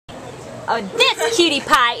This cutie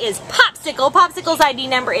pie is Popsicle. Popsicle's ID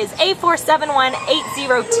number is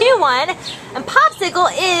A4718021. And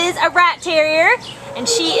Popsicle is a rat terrier. And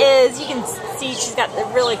she is, you can see she's got the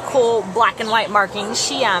really cool black and white markings.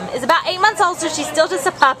 She is about 8 months old, so she's still just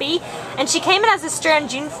a puppy. And she came in as a stray on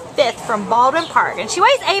June 5th from Baldwin Park. And she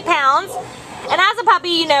weighs 8 pounds. And as a puppy,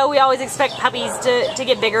 you know, we always expect puppies to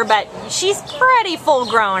get bigger, but she's pretty full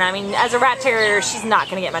grown. I mean, as a rat terrier, she's not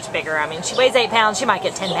going to get much bigger. I mean, she weighs 8 pounds, she might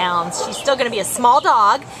get 10 pounds. She's still going to be a small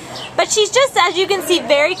dog, but she's just, as you can see,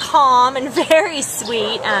 very calm and very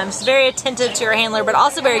sweet. She's very attentive to her handler, but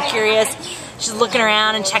also very curious. She's looking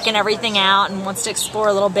around and checking everything out and wants to explore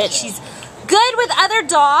a little bit. She's good with other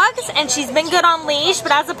dogs, and she's been good on leash,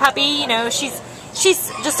 but as a puppy, you know, she's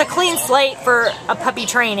just a clean slate for a puppy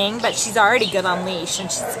training, but she's already good on leash.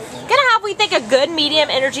 And she's gonna have, we think, a good medium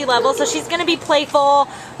energy level, so she's gonna be playful.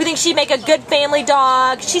 We think she'd make a good family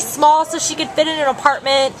dog. She's small, so she could fit in an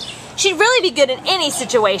apartment. She'd really be good in any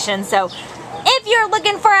situation. So if you're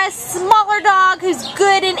looking for a smaller dog who's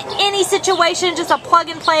good in any situation, just a plug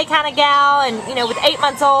and play kind of gal, and you know, with 8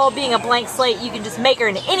 months old, being a blank slate, you can just make her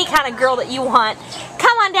into any kind of girl that you want.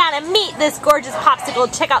 Come on down and meet this gorgeous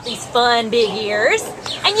Popsicle. Check out these fun big ears.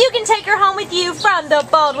 And you can take her home with you from the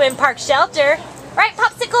Baldwin Park shelter. Right,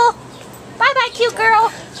 Popsicle? Bye-bye, cute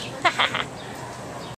girl.